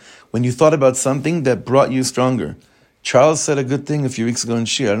had when you thought about something that brought you stronger. Charles said a good thing a few weeks ago in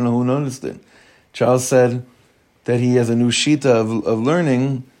Shir. I don't know who noticed it. Charles said that he has a new shita of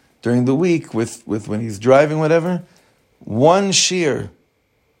learning during the week with when he's driving, whatever. One shir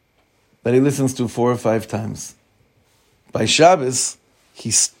that he listens to 4 or 5 times. By Shabbos,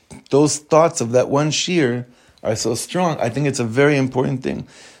 those thoughts of that one shir are so strong. I think it's a very important thing.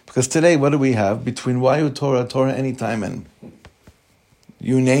 Because today, what do we have? Between Wayu Torah anytime, and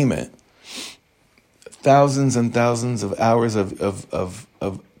you name it. Thousands and thousands of hours of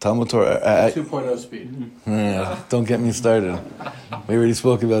Talmud Torah. 2.0 speed. Yeah, don't get me started. We already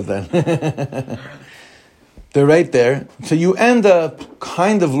spoke about that. They're right there. So you end up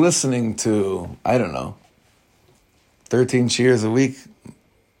kind of listening to, 13 shiurs a week.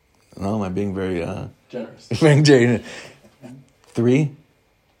 No, am I being very... generous. Being generous. 3?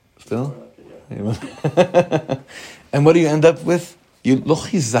 Still? And what do you end up with? You lo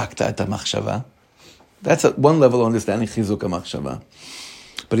chizakta et hamachshava. That's at one level of understanding chizuk hamachshava.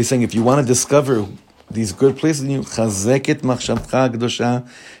 But he's saying if you want to discover these good places in you, חזק את מחשבתך הקדושה,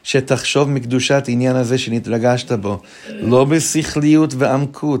 שתחשוב מקדושת עניין הזה שנתרגשת בו, לא בשכליות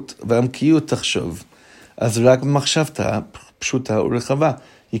ועמקיות תחשוב, אז רק במחשבתה פשוטה ורחבה.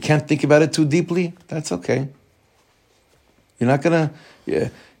 You can't think about it too deeply, that's okay. You're not gonna,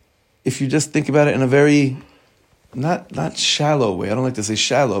 if you just think about it in a very, not shallow way, I don't like to say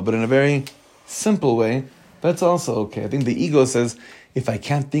shallow, but in a very simple way, that's also okay. I think the ego says, if I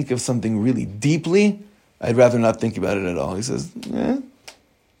can't think of something really deeply, I'd rather not think about it at all. He says,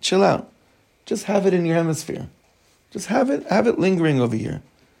 chill out. Just have it in your hemisphere. Just have it lingering over here.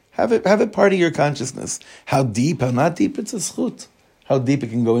 Have it part of your consciousness. How deep, how not deep, it's a zchut. How deep it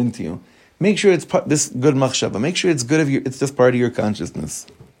can go into you. Make sure it's this good machshava. Make sure it's good it's just part of your consciousness.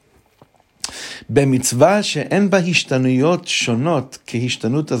 במצווה שאין בה השתנויות שונות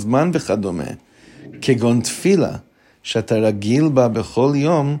כהשתנות הזמן וכדומה, כגון תפילה, שאתה רגיל בה בכל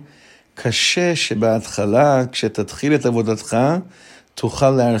יום, קשה שבהתחלה, כשתתחיל את עבודתך, תוכל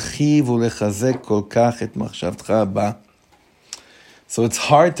להרחיב ולחזק כל כך את מחשבתך בה. So it's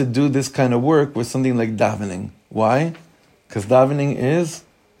hard to do this kind of work with something like davening. Why? Because davening is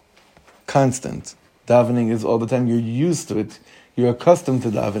constant. Davening is all the time. You're used to it. You're accustomed to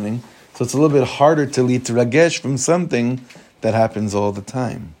davening. So it's a little bit harder to ragesh from something that happens all the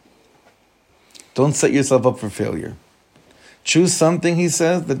time. Don't set yourself up for failure. Choose something, he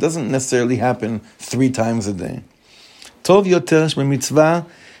says, that doesn't necessarily happen 3 times a day. טוב יותר במצווה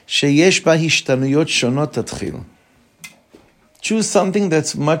שיש בה השתנויות שונות תתחיל. Choose something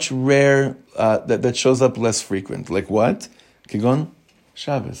that's much rare, that shows up less frequent. Like what? כגון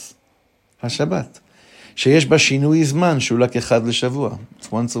Shabbos, השבת. שיש בה שינוי זמן שהוא רק אחד לשבוע. It's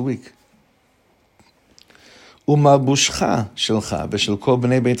once a week. ומלבושך שלך ושל כל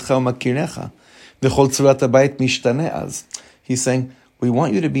בני ביתך ומכיריך וכל צורת הבית משתנה אז. He's saying, we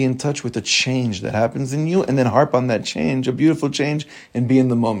want you to be in touch with a change that happens in you and then harp on that change, a beautiful change, and be in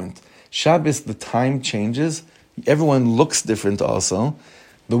the moment. Shabbos, the time changes. Everyone looks different also.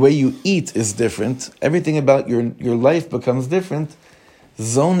 The way you eat is different. Everything about your life becomes different.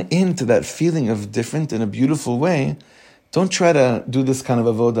 Zone into that feeling of different in a beautiful way. Don't try to do this kind of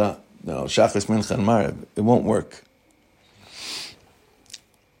avodat. No, Shachris, Mincha, and Marev. It won't work.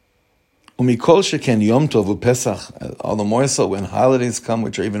 Umikol sheken Yom Tov uPesach, all the more so when holidays come,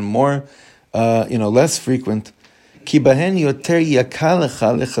 which are even more, less frequent. Ki bahen yoter yakal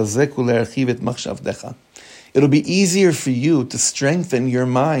lecha lechazek ulearchiv et machshavdecha. It'll be easier for you to strengthen your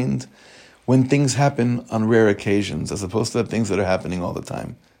mind when things happen on rare occasions, as opposed to the things that are happening all the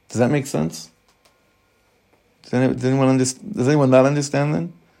time. Does that make sense? Does anyone not understand that?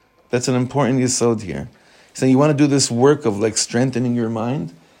 That's an important yesod here. He's saying you want to do this work of strengthening your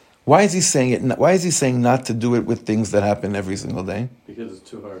mind. Why is he saying it? Why is he saying not to do it with things that happen every single day? Because it's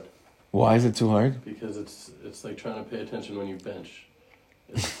too hard. Why is it too hard? Because it's like trying to pay attention when you bench.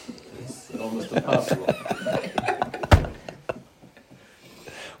 It's almost impossible.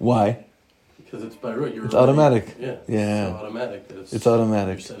 Why? Because it's by rote. It's automatic. Yeah. Yeah. It's so automatic. It's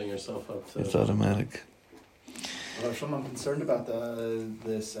automatic. You're setting yourself up to... It's automatic. Well, Shlomo, I'm concerned about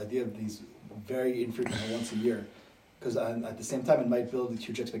this idea of these very infrequent once a year. Because at the same time, it might build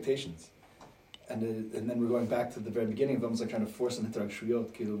huge expectations. And then we're going back to the very beginning of almost like trying to force an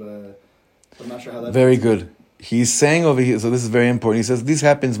interagshuyot. I'm not sure how that... Very good. He's saying over here, so this is very important. He says, these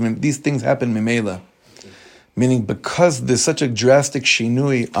things happen mimela. Meaning because there's such a drastic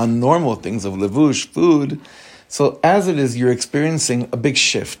shinui on normal things of levush, food, so as it is, you're experiencing a big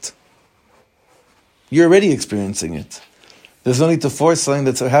shift. You're already experiencing it. There's no need to force something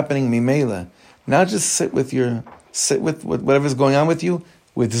that's happening mimela. Now just sit with whatever's going on with you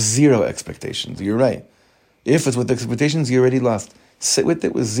with zero expectations. You're right. If it's with expectations, you're already lost. Sit with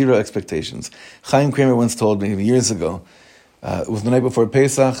it with zero expectations. Chaim Kramer once told me years ago, it was the night before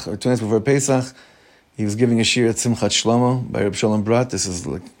Pesach, or 2 nights before Pesach, he was giving a shir at Simchat Shlomo by Rabbi Shalom Brat. This is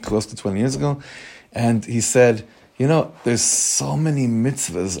close to 20 years ago. And he said, there's so many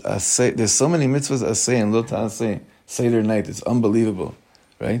mitzvahs asay and lo ta'asay, Seder night. It's unbelievable,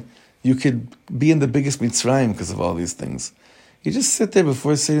 right? You could be in the biggest Mitzrayim because of all these things. You just sit there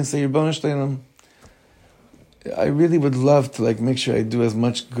before Seder and say, Ribono Shel Olam, I really would love to make sure I do as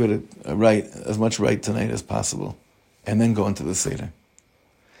much right tonight as possible, and then go into the Seder.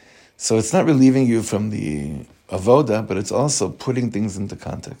 So it's not relieving you from the avoda, but it's also putting things into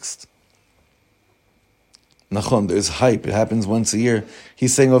context. Nachon, there's hype. It happens once a year.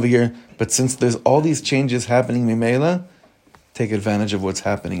 He's saying over here, but since there's all these changes happening mimela, take advantage of what's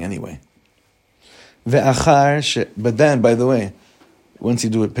happening anyway. But then, by the way, once you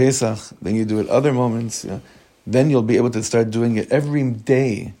do it Pesach, then you do it other moments, then you'll be able to start doing it every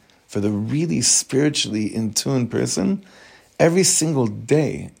day for the really spiritually in tune person, every single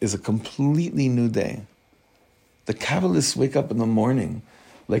day is a completely new day. The Kabbalists wake up in the morning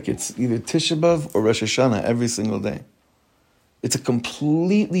like it's either Tisha B'Av or Rosh Hashanah every single day. It's a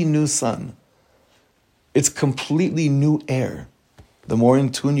completely new sun. It's completely new air. The more in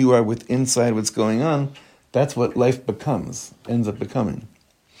tune you are with inside what's going on, that's what life ends up becoming.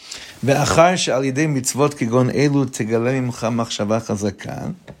 ואחר שעל ידי מצוות כגון אלו תגלה ממך מחשבה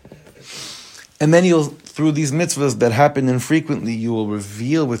חזקה, and then through these mitzvahs that happen infrequently, you will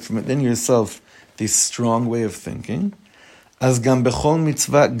reveal within yourself this strong way of thinking. אז גם בכל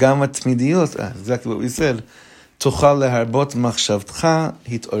מצווה, גם התמידיות, exactly what we said, תוכל להרבות מחשבתך,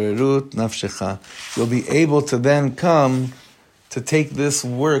 התעוררות נפשך. You'll be able to then come to take this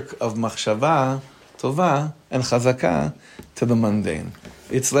work of machshava, tova, and chazaka to the mundane.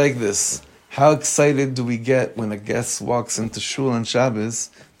 It's like this. How excited do we get when a guest walks into shul on Shabbos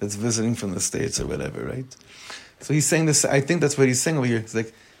that's visiting from the States or whatever, right? So he's saying this, I think that's what he's saying over here. He's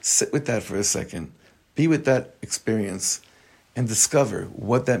like, sit with that for a second. Be with that experience and discover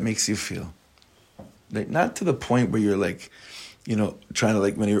what that makes you feel. Like, not to the point where you're like, trying to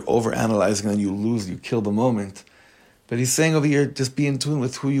like, when you're overanalyzing and you kill the moment. But he's saying over here, just be in tune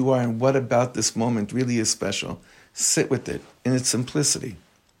with who you are and what about this moment really is special. Sit with it in its simplicity.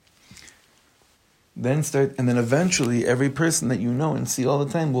 Then eventually every person that you know and see all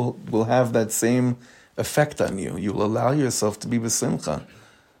the time will have that same effect on you. You will allow yourself to be b'simcha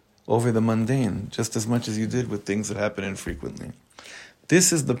over the mundane, just as much as you did with things that happen infrequently.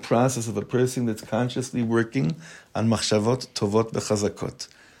 This is the process of a person that's consciously working on machshavot tovot b'chazakot.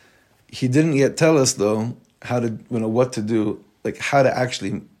 He didn't yet tell us, though, what to do, like how to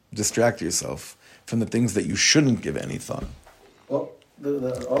actually distract yourself from the things that you shouldn't give any thought. Well,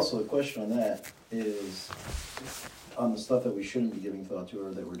 also the question on that is on the stuff that we shouldn't be giving thought to,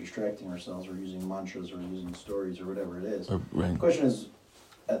 or that we're distracting ourselves, or using mantras, or using stories, or whatever it is. Right. The question is,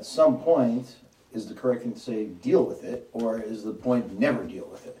 at some point, is the correct thing to say deal with it, or is the point never deal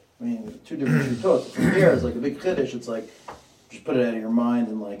with it? I mean, two different thoughts. From here, it's like a big kodesh. It's like just put it out of your mind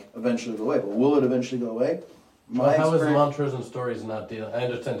and like eventually go away. But will it eventually go away? Well, how is mantras and stories not dealing? I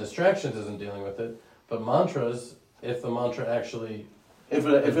understand distractions isn't dealing with it, but mantras, if the mantra actually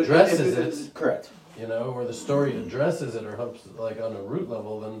addresses it, correct. Or the story addresses it or helps like on a root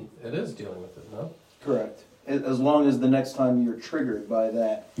level, then it is dealing with it, no? Correct. As long as the next time you're triggered by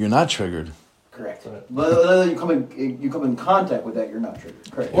that, you're not triggered. Correct. Right. But you come in contact with that, you're not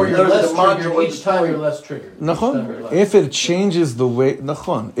triggered. Correct. Or you're less triggered. Each time you're less triggered. If it changes the way,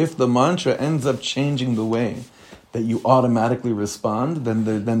 if the mantra ends up changing the way that you automatically respond, then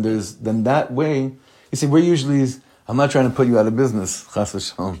that way. You see, we're usually. I'm not trying to put you out of business, chas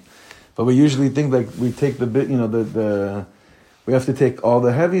v'shalom, but we usually think like we take the bit, we have to take all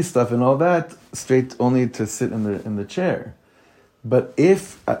the heavy stuff and all that straight only to sit in the chair. But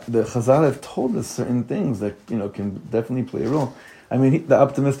if the Chazal have told us certain things that can definitely play a role. I mean, the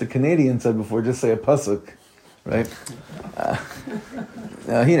optimistic Canadian said before, just say a pasuk, right?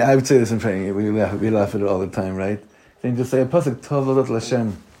 I would say this in training. We laugh at it all the time, right? Saying just say a pasuk, tov avodat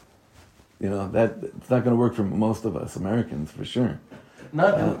l'Hashem. That it's not going to work for most of us Americans for sure.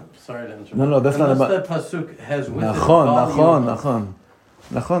 Sorry to interrupt. No, that's not about. That pasuk has with Nachon.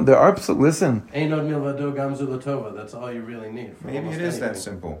 There are listen. That's all you really need. Maybe it is that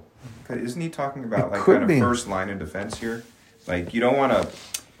simple. Isn't he talking about first line of defense here? Like you don't want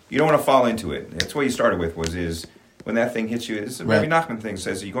to fall into it. That's what you started with. Is when that thing hits you. It's a Rabbi Nachman thing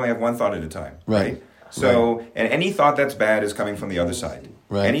says you can only have one thought at a time. Right. So and any thought that's bad is coming from the other side.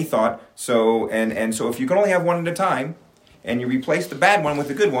 Right. Any thought. So and so if you can only have one at a time, and you replace the bad one with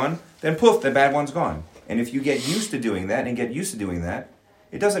the good one, then poof, the bad one's gone. And if you get used to doing that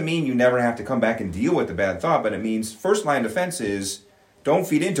it doesn't mean you never have to come back and deal with the bad thought, but it means first line defense is don't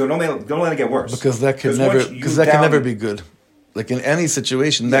feed into it. Don't let it get worse. Because that can never be good. Like in any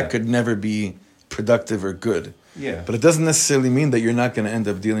situation, that could never be productive or good. Yeah. But it doesn't necessarily mean that you're not going to end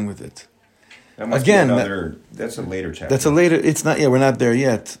up dealing with it. That must be that's a later chapter. That's a later. It's not. Yeah, we're not there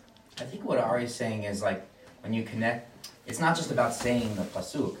yet. I think what Ari's saying is like when you connect, it's not just about saying the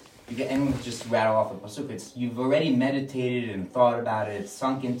pasuk. And just rattle off the pasuk. You've already meditated and thought about it. It's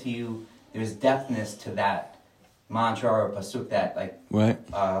sunk into you. There's depthness to that mantra or pasuk that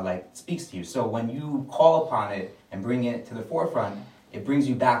speaks to you. So when you call upon it and bring it to the forefront, it brings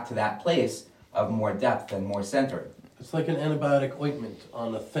you back to that place of more depth and more center. It's like an antibiotic ointment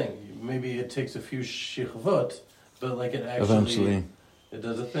on a thing. Maybe it takes a few shichvot, but like it actually eventually it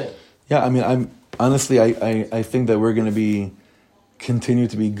does a thing. Yeah, I mean, I think that we're going to continue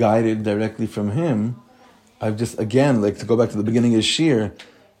to be guided directly from him. I've just, again, like to go back to the beginning of Shir,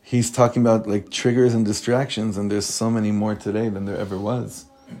 he's talking about like triggers and distractions, and there's so many more today than there ever was.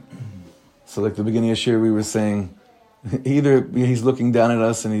 So like the beginning of Shir, we were saying, either he's looking down at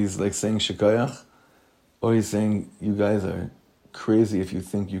us and he's like saying shekayach, or he's saying, you guys are crazy if you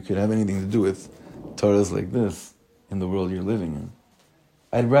think you could have anything to do with Torahs like this in the world you're living in.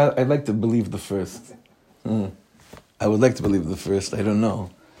 I'd like to believe the first. I would like to believe the first, I don't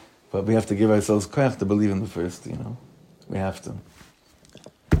know. But we have to give ourselves koyach to believe in the first, We have to.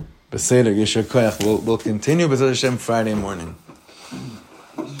 Beseder, Yesher koyach. We'll continue B'ezras Hashem Friday morning.